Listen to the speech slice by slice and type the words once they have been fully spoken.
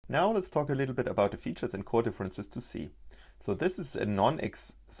Now let's talk a little bit about the features and core differences to C. So this is a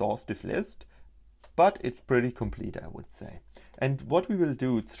non-exhaustive list, but it's pretty complete, I would say. And what we will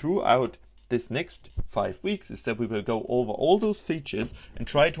do throughout this next 5 weeks is that we will go over all those features and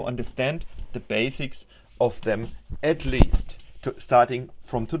try to understand the basics of them, at least starting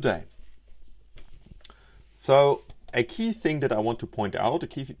from today. So a key thing that I want to point out, a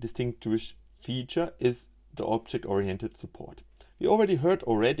key distinguishing feature, is the object-oriented support. We already heard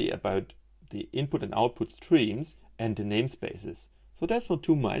about the input and output streams and the namespaces. So that's not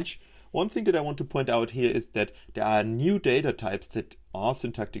too much. One thing that I want to point out here is that there are new data types that are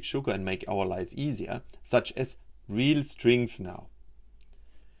syntactic sugar and make our life easier, such as real strings now.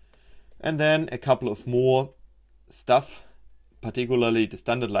 And then a couple of more stuff, particularly the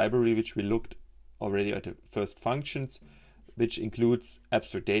standard library, which we looked already at the first functions, which includes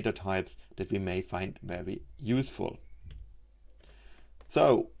abstract data types that we may find very useful.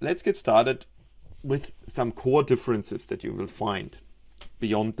 So let's get started with some core differences that you will find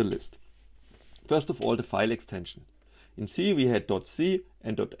beyond the list. First of all, the file extension. In C we had .c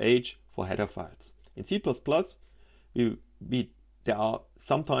and .h for header files. In C++, there are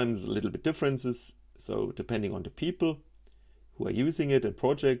sometimes a little bit differences, so depending on the people who are using it and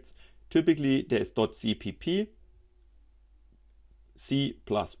projects. Typically there is .cpp, C++,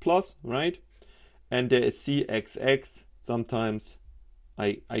 right? And there is CXX, sometimes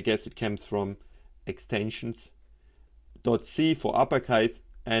I guess it comes from extensions. .c for uppercase,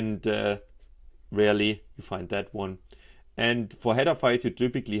 and rarely you find that one. And for header files you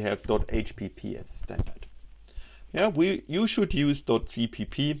typically have .hpp as a standard. Yeah, you should use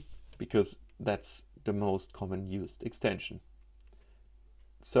 .cpp because that's the most common used extension.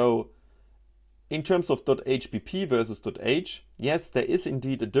 So in terms of .hpp versus .h, yes, there is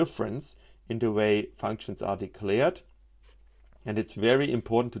indeed a difference in the way functions are declared, and it's very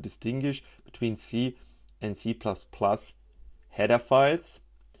important to distinguish between C and C++ header files.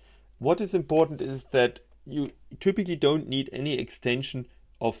 What is important is that you typically don't need any extension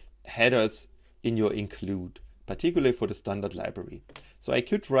of headers in your include, particularly for the standard library. So I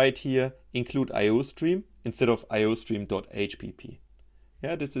could write here include iostream instead of iostream.hpp.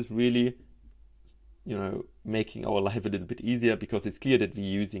 Yeah, this is really, making our life a little bit easier because it's clear that we're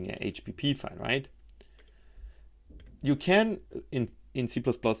using a HPP file, right? You can in C++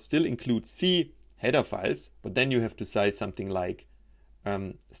 still include C header files, but then you have to say something like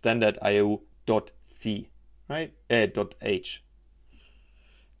standard io.c, right? .h.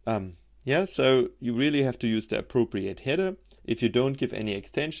 Yeah, so you really have to use the appropriate header. If you don't give any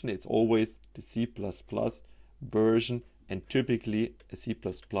extension, it's always the C++ version and typically a C++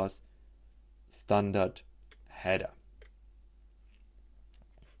 standard header.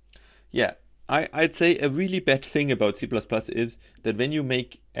 Yeah, I'd say a really bad thing about C++ is that when you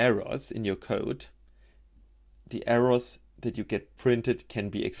make errors in your code, the errors that you get printed can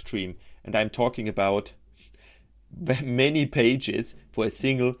be extreme. And I'm talking about many pages for a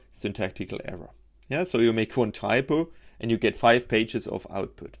single syntactical error. Yeah, so you make one typo and you get 5 pages of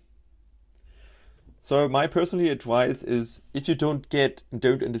output. So my personal advice is, if you don't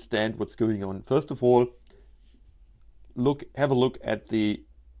understand what's going on, first of all, have a look at the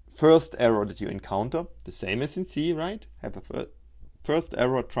first error that you encounter, the same as in C, right? Have a first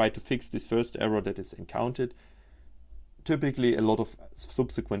error, try to fix this first error that is encountered. Typically a lot of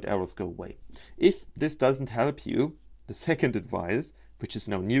subsequent errors go away. If this doesn't help you, the second advice, which is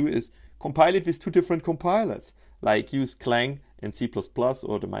now new, is compile it with 2 different compilers, like use Clang and C++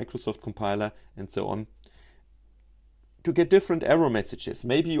 or the Microsoft compiler and so on, to get different error messages.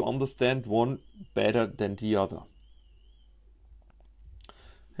 Maybe you understand one better than the other.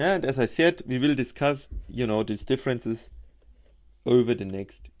 Yeah, and as I said, we will discuss, these differences over the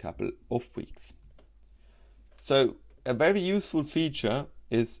next couple of weeks. So a very useful feature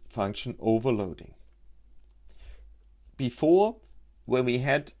is function overloading. Before, when we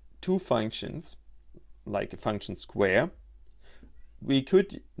had 2 functions, like a function square, we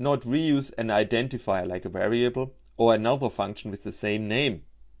could not reuse an identifier like a variable or another function with the same name,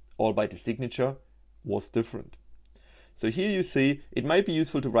 all by the signature was different. So here you see it might be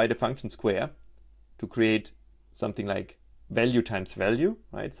useful to write a function square to create something like value times value,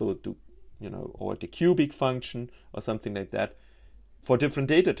 right? So to, or the cubic function or something like that for different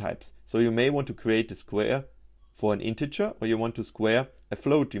data types. So you may want to create the square for an integer, or you want to square a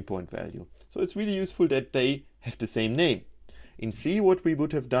floating point value. So it's really useful that they have the same name. In C, what we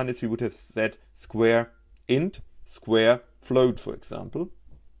would have done is we would have said square int, square float, for example,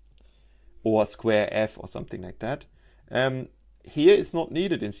 or square f or something like that. Here it's not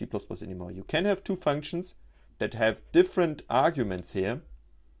needed in C++ anymore. You can have 2 functions that have different arguments here,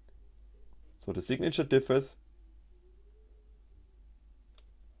 So the signature differs,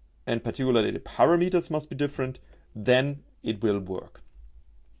 and particularly the parameters must be different, then it will work.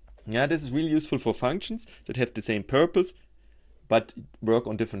 Yeah, this is really useful for functions that have the same purpose, but work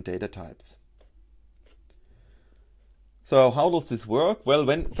on different data types. So how does this work? Well,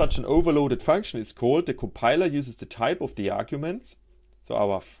 when such an overloaded function is called, the compiler uses the type of the arguments, so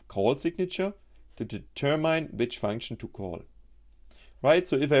our call signature, to determine which function to call. Right,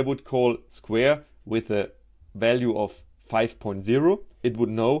 so if I would call square with a value of 5.0, it would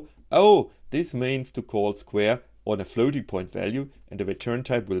know, oh, this means to call square on a floating point value, and the return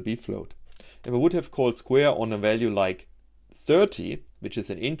type will be float. If I would have called square on a value like 30, which is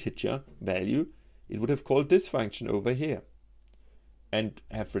an integer value, it would have called this function over here and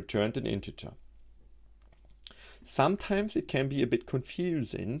have returned an integer. Sometimes it can be a bit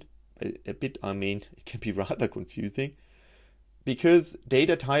confusing, it can be rather confusing, because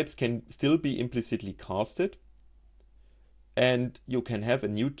data types can still be implicitly casted, and you can have a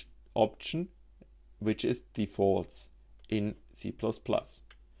new option which is defaults in C++,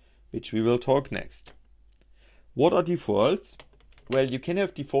 which we will talk next. What are defaults? Well, you can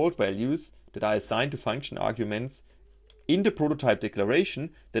have default values that are assigned to function arguments in the prototype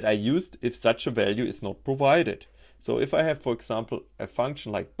declaration that are used if such a value is not provided. So if I have, for example, a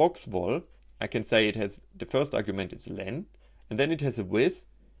function like boxvol, I can say it has, the first argument is len, and then it has a width,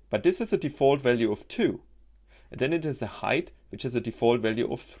 but this has a default value of 2. And then it has a height, which has a default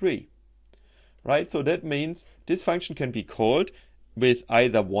value of 3. Right, so that means this function can be called with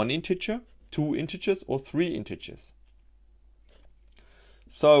either 1 integer, 2 integers, or 3 integers.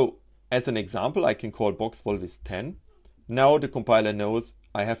 So as an example, I can call boxvol with 10. Now the compiler knows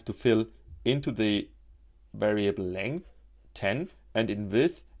I have to fill into the variable length 10, and in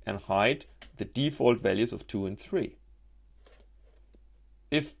width and height the default values of 2 and 3.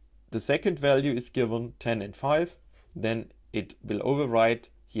 If the second value is given 10 and 5, then it will override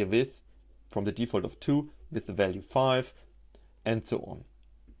here width from the default of 2 with the value 5, and so on.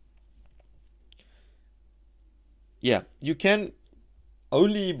 Yeah, you can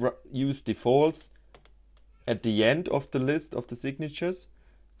only use defaults at the end of the list of the signatures.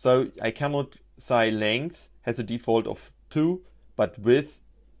 So I cannot say length has a default of 2, but width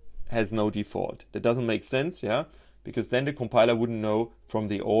has no default. That doesn't make sense, yeah? Because then the compiler wouldn't know from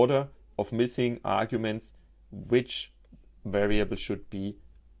the order of missing arguments which variable should be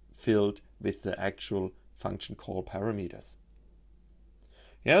filled with the actual function call parameters.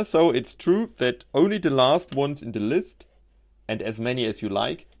 Yeah, so it's true that only the last ones in the list, and as many as you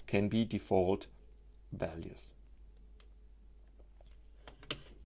like, can be default values.